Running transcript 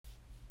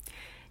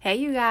Hey,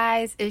 you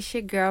guys, it's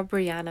your girl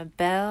Brianna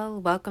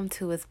Bell. Welcome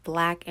to It's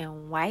Black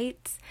and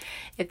White.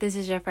 If this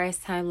is your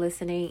first time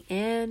listening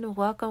in,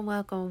 welcome.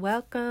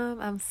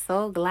 I'm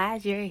so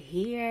glad you're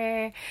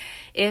here.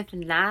 If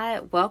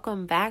not,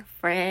 welcome back,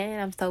 friend.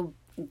 I'm so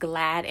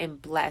glad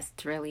and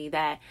blessed, really,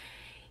 that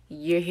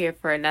you're here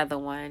for another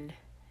one.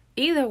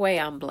 Either way,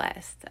 I'm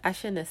blessed. I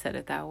shouldn't have said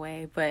it that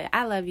way, but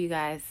I love you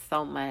guys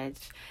so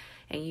much,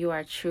 and you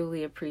are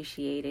truly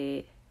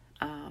appreciated.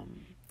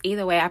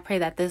 Either way, I pray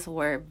that this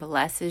word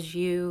blesses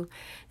you.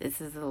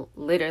 This is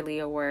literally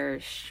a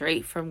word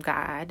straight from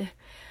God.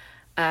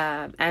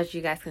 As you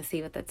guys can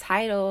see with the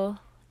title,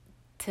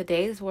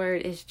 today's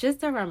word is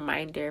just a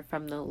reminder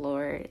from the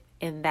Lord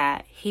in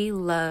that He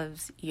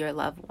loves your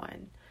loved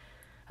one.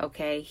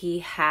 Okay, He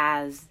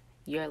has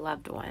your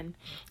loved one.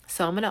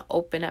 So I'm going to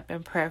open up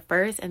in prayer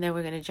first, and then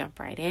we're going to jump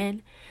right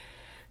in.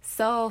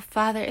 So,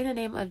 Father, in the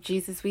name of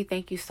Jesus, we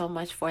thank you so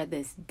much for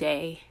this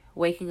day,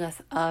 waking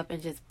us up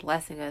and just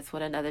blessing us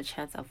with another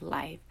chance of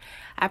life.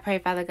 I pray,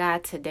 Father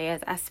God, today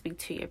as I speak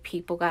to your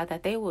people, God,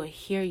 that they will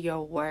hear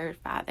your word,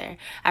 Father.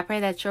 I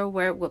pray that your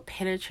word will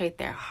penetrate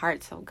their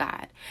hearts, oh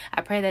God. I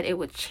pray that it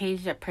would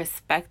change their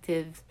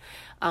perspectives,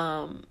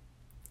 in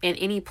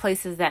any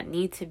places that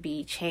need to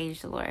be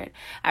changed, Lord.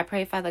 I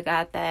pray, Father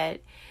God,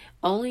 that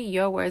only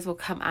your words will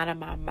come out of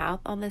my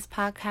mouth on this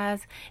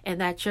podcast and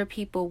that your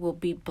people will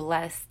be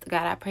blessed.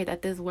 God, I pray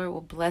that this word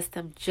will bless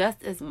them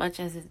just as much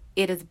as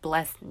it has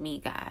blessed me,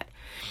 God.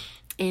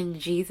 In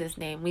Jesus'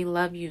 name, we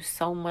love you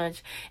so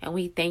much and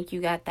we thank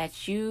you, God,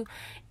 that you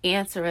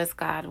answer us,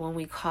 God, when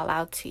we call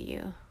out to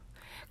you.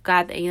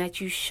 God,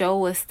 that you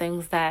show us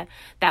things that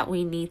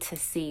we need to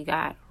see,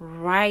 God,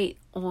 right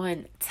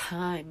on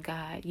time,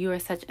 God. You are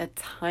such a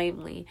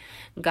timely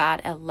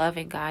God, a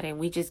loving God, and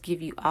we just give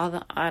you all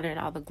the honor and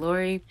all the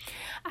glory.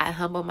 I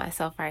humble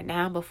myself right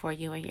now before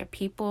you and your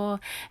people.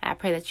 I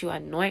pray that you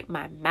anoint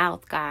my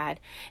mouth, God,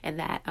 and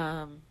that,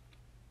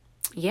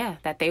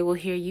 that they will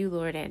hear you,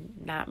 Lord, and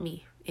not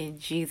me. In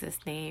Jesus'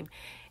 name,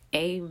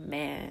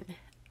 amen.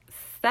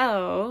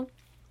 So,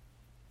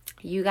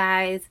 you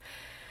guys,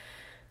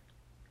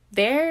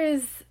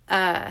 there's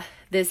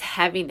this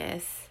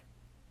heaviness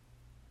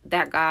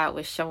that God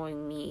was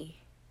showing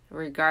me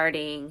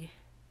regarding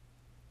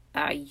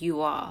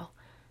you all,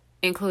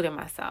 including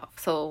myself.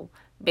 So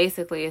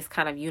basically it's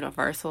kind of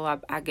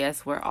universal. I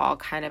guess we're all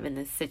kind of in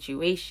this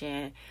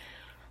situation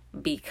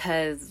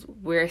because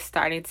we're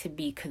starting to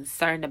be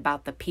concerned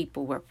about the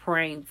people we're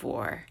praying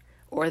for,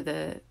 or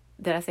the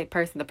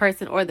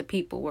person or the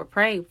people we're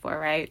praying for,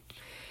 right?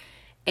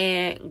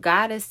 And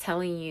God is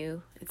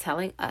telling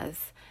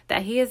us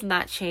that He has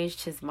not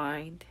changed His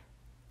mind,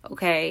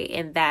 okay?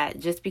 And that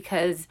just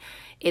because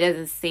it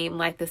doesn't seem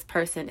like this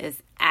person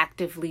is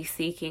actively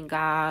seeking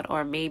God,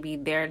 or maybe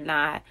they're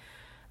not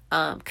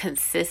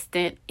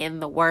consistent in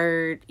the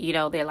word,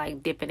 they're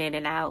like dipping in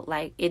and out,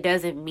 like it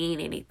doesn't mean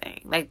anything.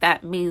 Like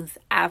that means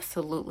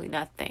absolutely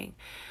nothing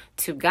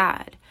to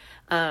God.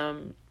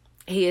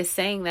 He is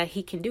saying that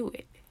He can do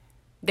it.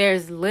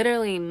 There's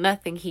literally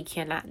nothing He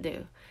cannot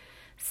do.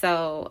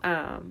 So,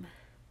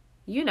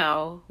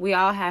 we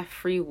all have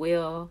free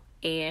will,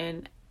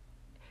 and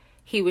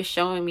He was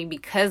showing me,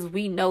 because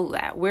we know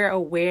that, we're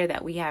aware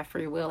that we have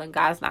free will and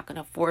God's not going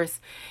to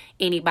force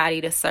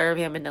anybody to serve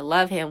Him and to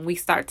love Him. We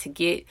start to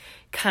get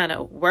kind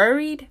of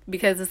worried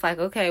because it's like,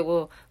 okay,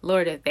 well,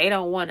 Lord, if they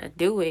don't want to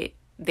do it,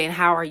 then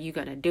how are you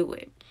going to do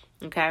it?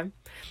 Okay.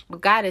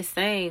 But God is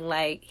saying,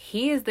 like,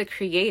 He is the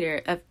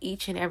creator of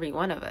each and every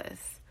one of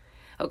us.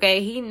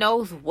 Okay, He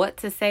knows what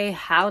to say,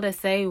 how to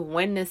say,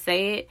 when to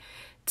say it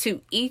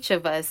to each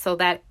of us so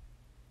that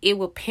it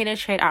will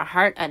penetrate our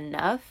heart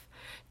enough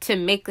to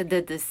make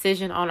the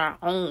decision on our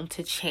own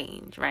to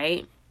change,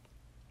 right?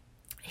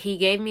 He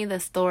gave me the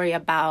story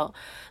about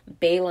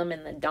Balaam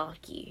and the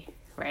donkey,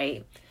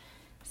 right?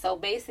 So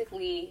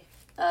basically,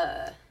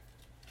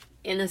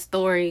 in the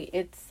story,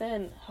 it's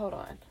in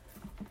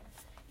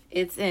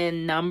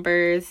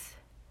Numbers,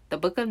 the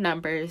book of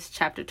Numbers,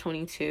 chapter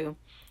 22,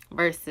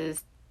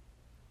 verses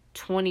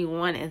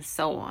 21 and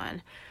so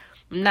on.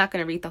 I'm not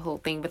going to read the whole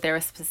thing, but there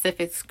are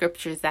specific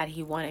scriptures that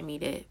he wanted me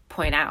to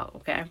point out,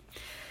 okay?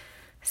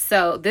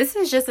 So this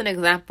is just an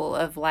example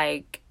of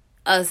like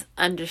us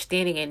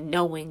understanding and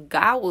knowing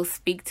God will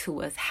speak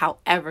to us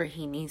however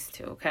He needs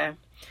to, okay?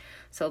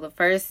 So the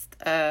first,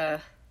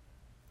 let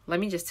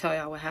me just tell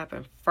y'all what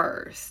happened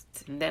first,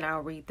 and then I'll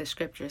read the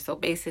scripture. So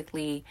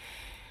basically,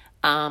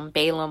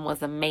 Balaam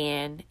was a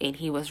man, and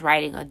he was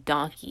riding a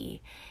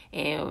donkey,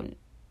 and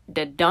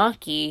the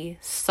donkey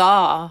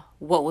saw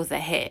what was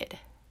ahead.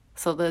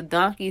 So the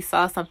donkey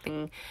saw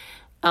something,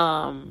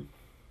 saw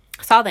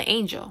the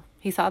angel.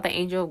 He saw the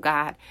angel of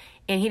God,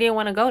 and he didn't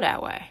want to go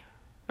that way,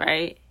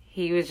 right?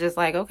 He was just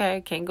like,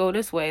 okay, can't go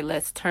this way.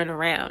 Let's turn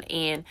around.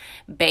 And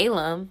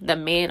Balaam, the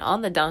man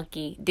on the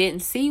donkey,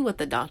 didn't see what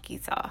the donkey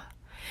saw.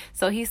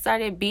 So he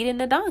started beating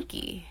the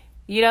donkey.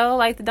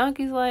 Like the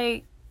donkey's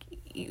like,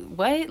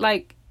 what?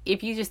 Like,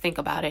 if you just think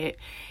about it,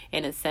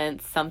 in a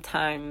sense,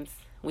 sometimes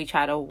we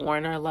try to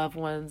warn our loved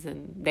ones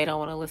and they don't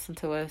want to listen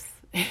to us.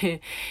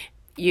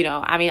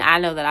 I mean, I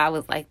know that I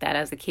was like that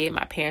as a kid.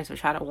 My parents would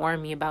try to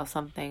warn me about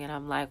something, and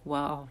I'm like,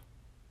 well,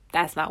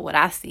 that's not what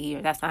I see,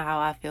 or that's not how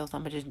I feel, so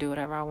I'm gonna just do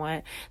whatever I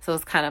want. So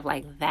it's kind of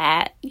like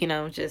that,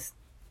 just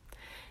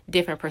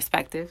different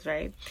perspectives,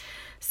 right?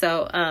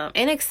 So,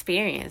 and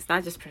experience,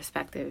 not just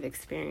perspective,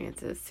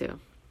 experiences too.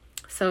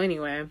 So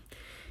anyway,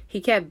 he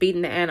kept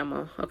beating the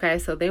animal. Okay,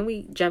 so then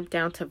we jump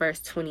down to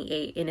verse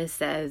 28, and it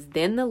says,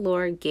 "Then the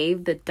Lord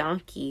gave the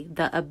donkey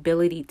the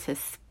ability to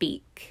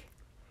speak.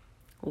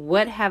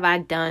 What have I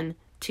done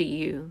to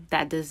you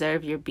that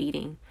deserve your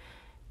beating?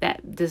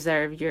 That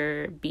deserve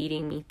your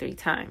beating me 3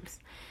 times?"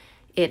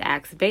 It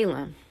asked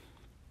Balaam.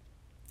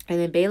 And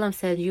then Balaam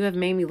said, "You have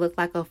made me look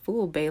like a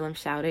fool," Balaam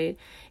shouted.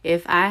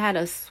 "If I had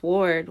a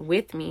sword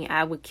with me,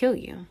 I would kill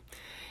you."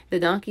 The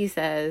donkey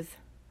says,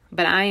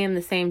 "But I am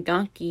the same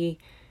donkey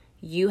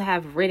you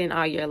have ridden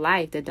all your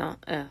life," the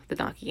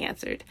donkey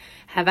answered.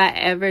 "Have I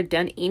ever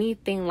done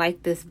anything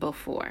like this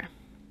before?"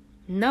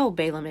 "No,"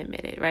 Balaam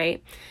admitted,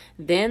 right?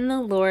 Then the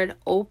Lord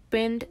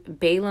opened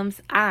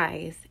Balaam's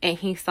eyes, and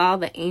he saw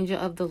the angel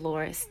of the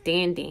Lord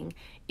standing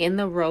in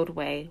the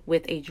roadway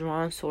with a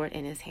drawn sword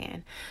in his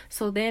hand.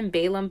 So then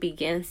Balaam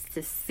begins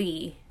to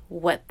see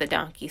what the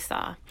donkey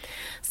saw.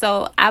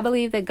 So I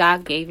believe that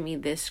God gave me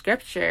this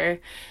scripture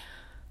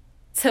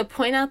to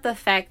point out the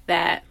fact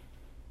that,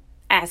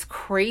 as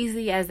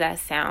crazy as that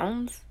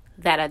sounds,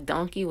 that a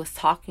donkey was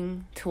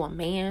talking to a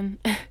man,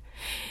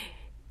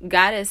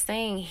 God is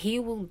saying he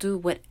will do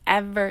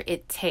whatever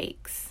it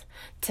takes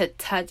to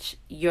touch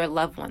your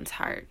loved one's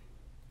heart.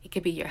 It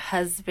could be your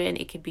husband.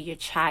 It could be your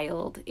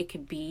child. It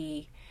could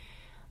be,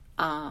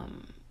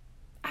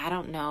 I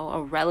don't know,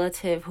 a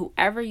relative,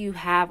 whoever you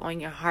have on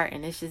your heart.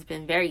 And it's just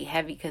been very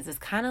heavy because it's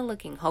kind of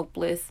looking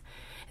hopeless.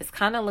 It's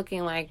kind of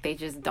looking like they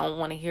just don't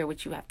want to hear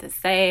what you have to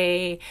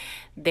say.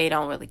 They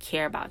don't really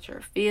care about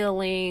your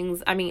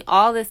feelings. I mean,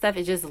 all this stuff,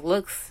 it just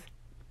looks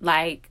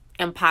like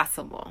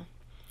impossible.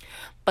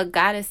 But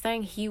God is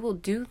saying he will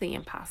do the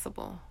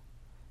impossible.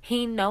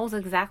 He knows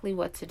exactly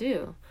what to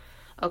do.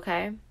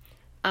 Okay?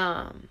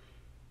 Then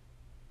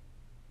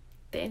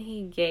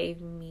he gave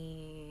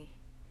me,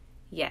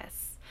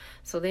 yes.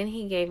 So then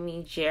he gave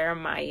me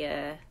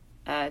Jeremiah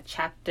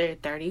chapter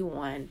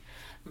 31,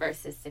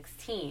 verses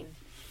 16.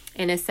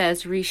 And it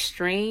says,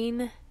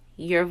 "Restrain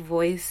your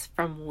voice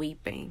from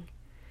weeping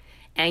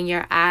and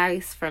your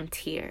eyes from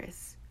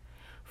tears,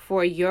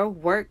 for your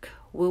work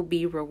will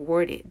be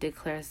rewarded,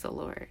 declares the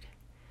Lord.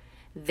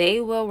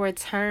 They will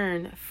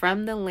return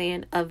from the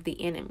land of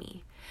the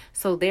enemy.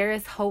 So there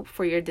is hope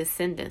for your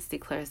descendants,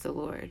 declares the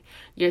Lord.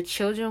 Your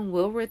children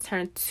will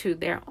return to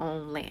their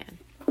own land."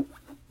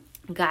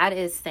 God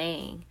is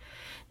saying,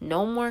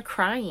 no more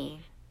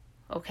crying.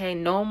 Okay,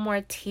 no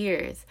more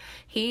tears.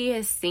 He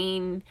has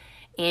seen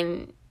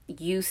in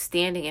you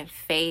standing in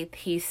faith.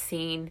 He's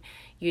seen,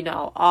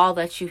 all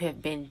that you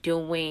have been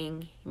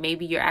doing.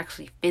 Maybe you're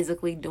actually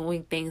physically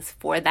doing things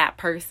for that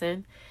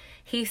person.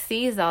 He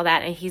sees all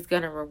that, and he's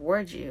going to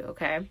reward you,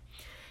 okay?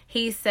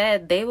 He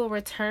said they will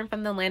return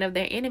from the land of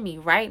their enemy.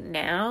 Right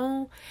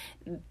now,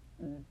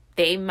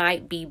 they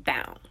might be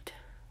bound,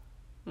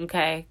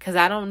 okay? Because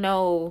I don't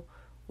know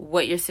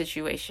what your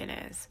situation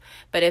is.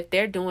 But if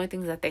they're doing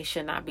things that they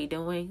should not be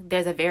doing,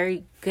 there's a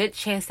very good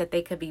chance that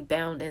they could be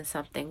bound in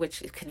something,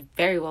 which could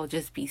very well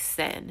just be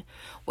sin.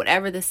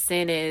 Whatever the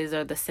sin is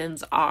or the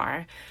sins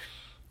are,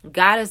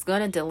 God is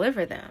going to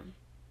deliver them.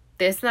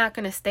 It's not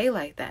going to stay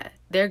like that.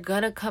 They're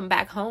going to come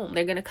back home.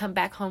 They're going to come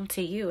back home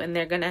to you, and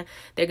they're going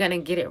to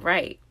get it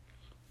right.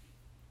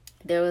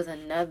 There was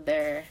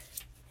another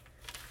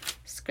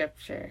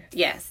scripture.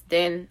 Yes.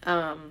 Then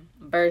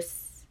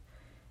verses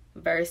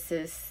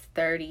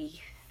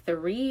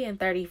 33 and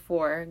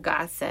 34,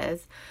 God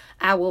says,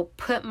 "I will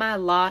put my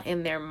law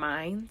in their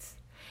minds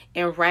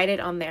and write it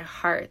on their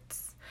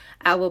hearts.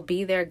 I will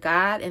be their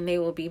God, and they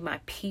will be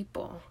my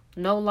people.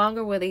 No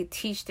longer will they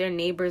teach their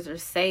neighbors or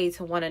say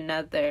to one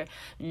another,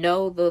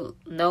 know the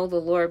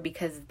Lord,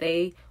 because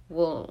they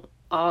will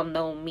all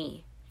know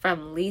me,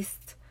 from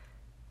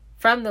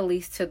the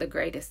least to the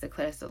greatest,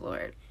 declares the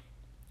Lord."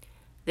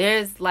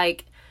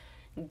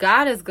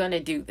 God is going to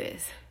do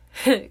this.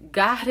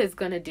 God is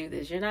going to do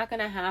this. You're not going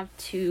to have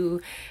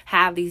to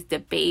have these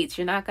debates.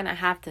 You're not going to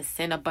have to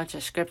send a bunch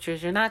of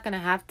scriptures. You're not going to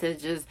have to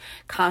just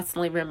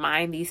constantly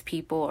remind these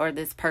people or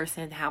this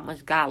person how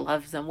much God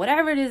loves them.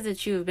 Whatever it is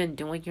that you've been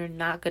doing, you're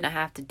not going to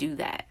have to do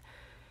that.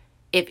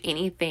 If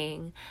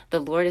anything,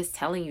 the Lord is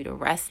telling you to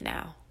rest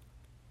now.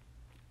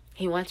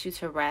 He wants you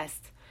to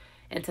rest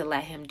and to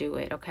let him do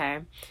it, okay?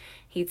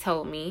 He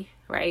told me,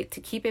 right,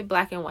 to keep it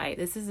black and white.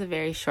 This is a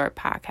very short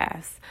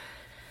podcast.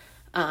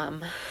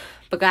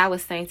 But God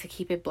was saying to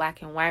keep it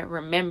black and white.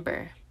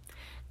 Remember,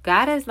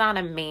 God is not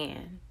a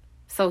man,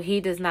 so he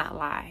does not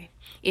lie.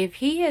 If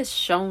he has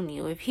shown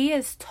you, if he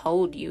has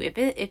told you, if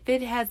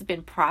it has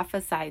been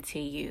prophesied to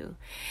you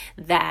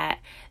that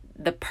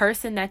the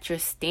person that you're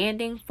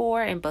standing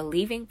for and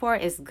believing for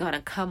is going to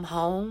come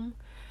home,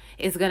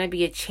 is going to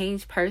be a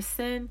changed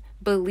person,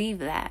 believe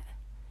that.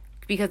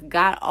 Because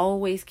God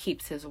always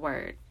keeps his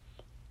word.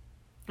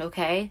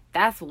 Okay,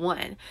 that's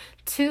one.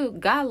 Two,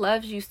 God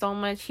loves you so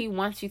much, he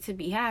wants you to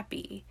be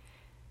happy.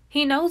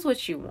 He knows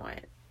what you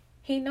want.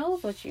 He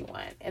knows what you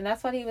want. And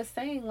that's what he was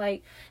saying.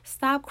 Like,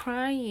 stop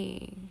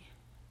crying.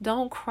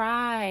 Don't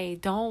cry.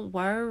 Don't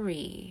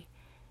worry.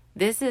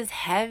 This is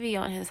heavy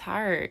on his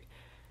heart.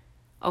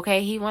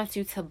 Okay, he wants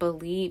you to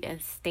believe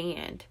and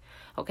stand.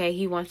 Okay,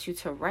 he wants you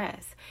to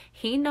rest.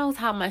 He knows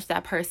how much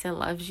that person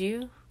loves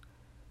you.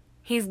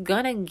 He's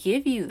gonna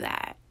give you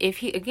that. If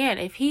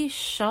he's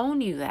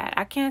shown you that.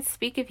 I can't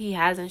speak if he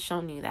hasn't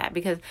shown you that,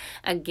 because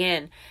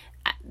again,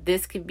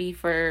 this could be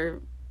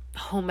for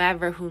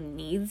whomever who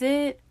needs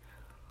it.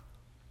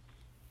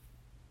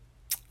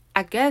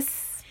 I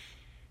guess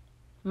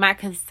my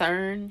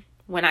concern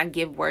when I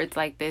give words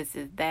like this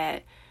is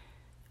that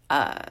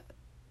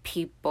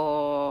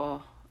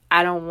people,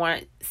 I don't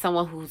want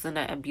someone who's in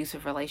an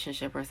abusive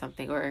relationship or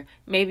something, or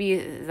maybe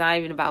it's not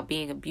even about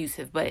being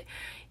abusive, but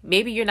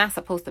maybe you're not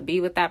supposed to be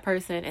with that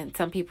person, and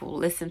some people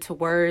listen to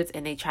words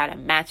and they try to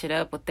match it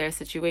up with their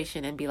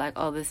situation and be like,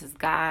 oh, this is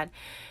God.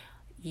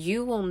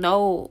 You will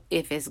know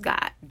if it's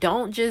God.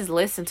 Don't just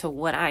listen to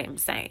what I am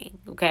saying,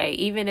 okay?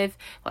 Even if,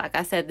 like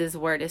I said, this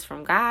word is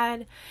from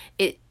God,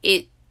 it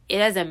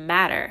doesn't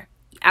matter.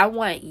 I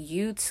want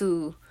you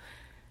to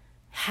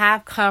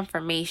have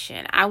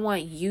confirmation. I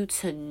want you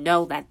to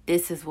know that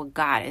this is what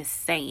God is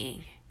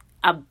saying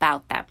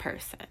about that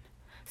person.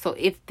 So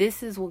if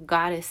this is what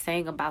God is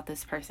saying about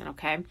this person,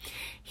 okay?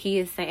 He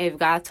is saying, if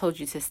God told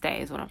you to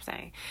stay, is what I'm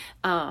saying.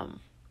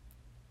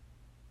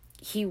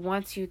 He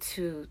wants you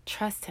to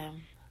trust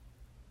him.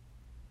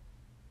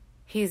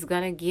 He's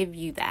going to give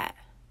you that.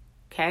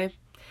 Okay?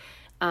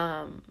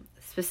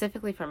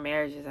 Specifically for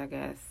marriages, I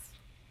guess.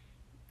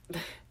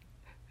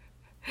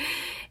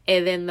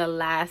 And then the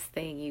last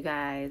thing, you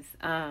guys,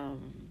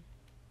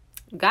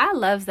 God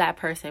loves that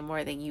person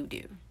more than you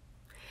do.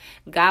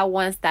 God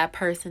wants that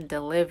person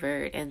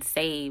delivered and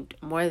saved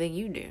more than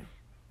you do.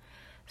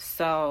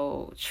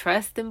 So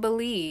trust and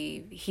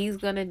believe he's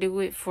going to do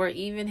it for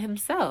even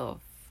himself.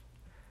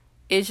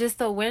 It's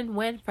just a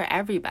win-win for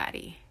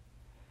everybody.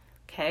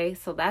 Okay,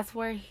 so that's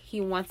where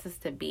he wants us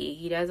to be.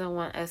 He doesn't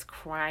want us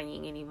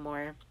crying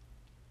anymore.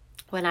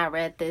 When I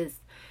read this,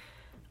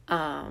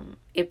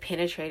 it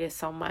penetrated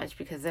so much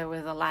because there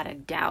was a lot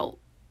of doubt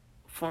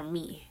for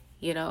me.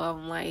 You know,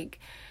 I'm like,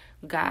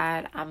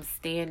 God, I'm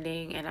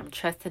standing and I'm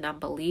trusting, I'm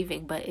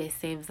believing, but it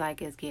seems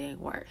like it's getting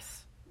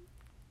worse.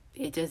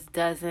 It just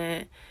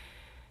doesn't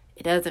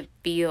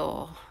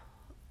feel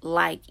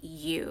like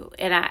you.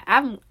 And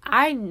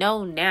I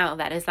know now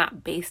that it's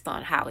not based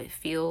on how it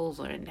feels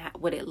or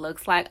what it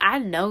looks like. I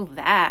know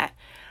that.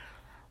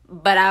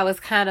 But I was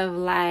kind of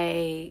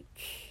like,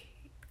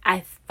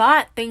 I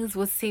thought things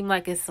would seem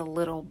like it's a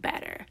little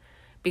better,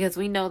 because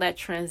we know that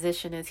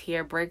transition is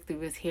here,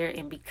 breakthrough is here.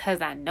 And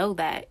because I know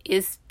that,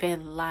 it's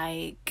been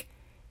like,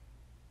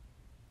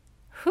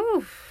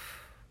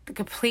 the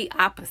complete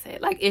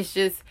opposite. Like, it's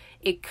just,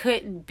 it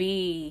couldn't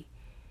be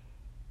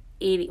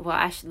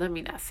let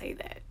me not say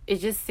that. It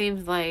just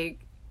seems like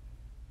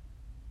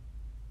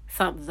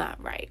something's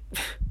not right.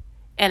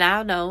 And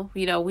I know,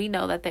 we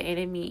know that the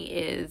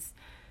enemy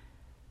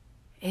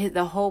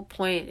the whole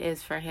point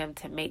is for him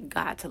to make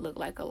God to look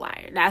like a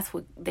liar. That's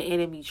what the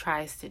enemy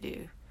tries to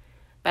do.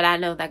 But I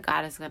know that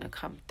God is going to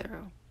come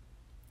through.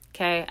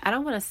 Okay? I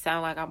don't want to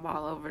sound like I'm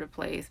all over the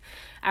place.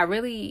 I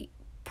really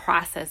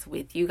process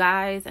with you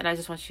guys, and I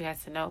just want you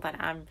guys to know that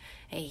I'm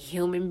a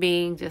human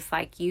being just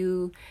like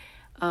you.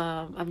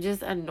 I'm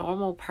just a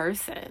normal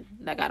person.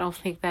 Like, I don't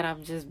think that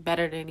I'm just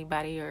better than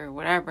anybody or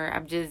whatever.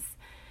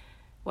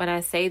 When I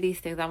say these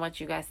things, I want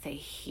you guys to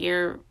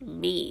hear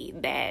me,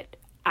 that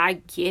I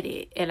get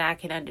it and I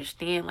can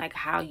understand like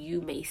how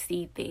you may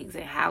see things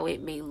and how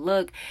it may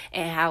look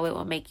and how it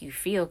will make you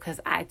feel, because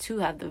I too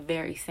have the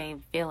very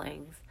same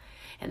feelings.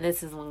 And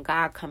this is when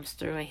God comes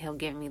through and he'll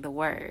give me the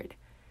word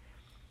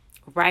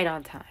right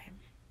on time.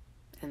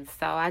 And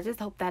so I just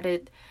hope that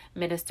it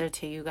ministered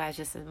to you guys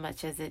just as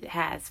much as it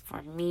has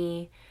for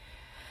me.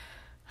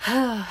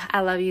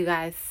 I love you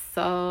guys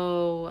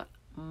so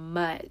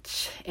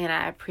much, and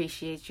I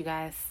appreciate you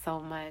guys so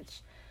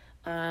much.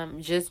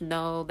 Just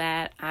know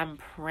that I'm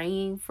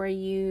praying for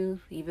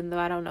you, even though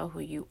I don't know who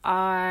you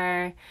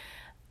are.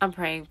 I'm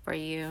praying for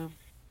you.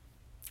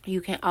 You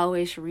can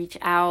always reach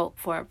out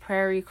for a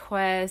prayer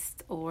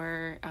request,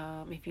 or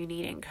if you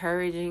need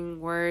encouraging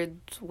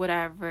words,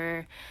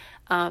 whatever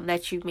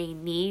that you may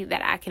need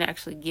that I can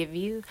actually give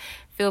you,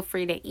 feel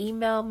free to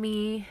email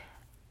me.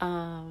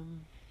 I'll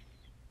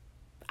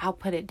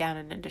put it down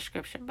in the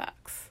description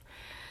box.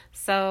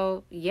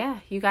 So yeah,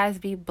 you guys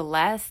be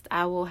blessed.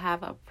 I will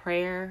have a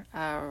prayer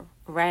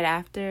right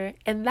after.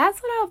 And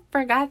that's what I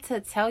forgot to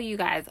tell you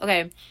guys.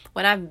 Okay,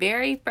 when I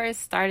very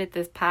first started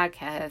this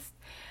podcast,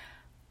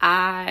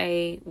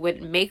 I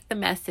would make the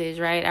message,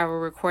 right? I would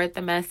record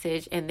the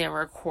message and then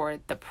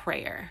record the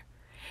prayer.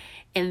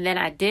 And then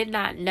I did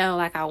not know,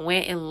 like, I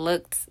went and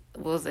looked,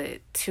 was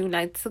it 2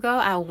 nights ago?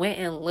 I went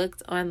and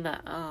looked on the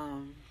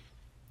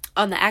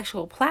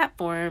actual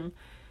platform,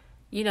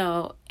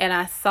 and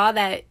I saw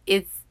that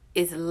it's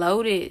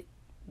loaded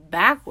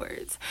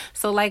backwards.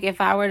 So like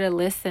if I were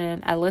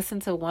to I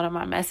listened to one of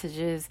my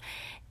messages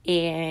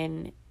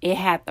and it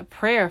had the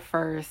prayer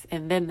first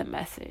and then the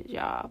message,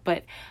 y'all.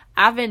 But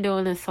I've been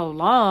doing this so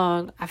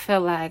long, I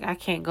feel like I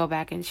can't go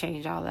back and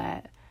change all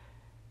that.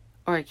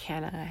 Or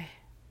can I?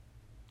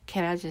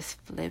 Can I just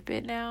flip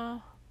it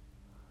now?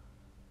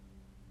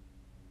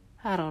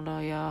 I don't know,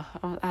 y'all.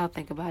 I'll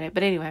think about it.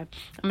 But anyway,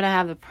 I'm going to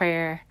have the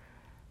prayer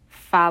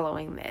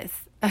following this.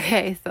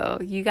 Okay, so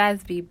you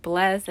guys be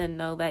blessed and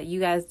know that you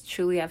guys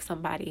truly have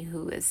somebody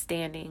who is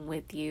standing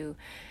with you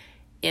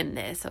in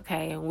this,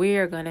 okay? And we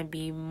are going to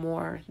be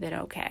more than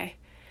okay.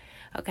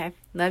 Okay,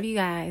 love you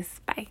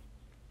guys. Bye.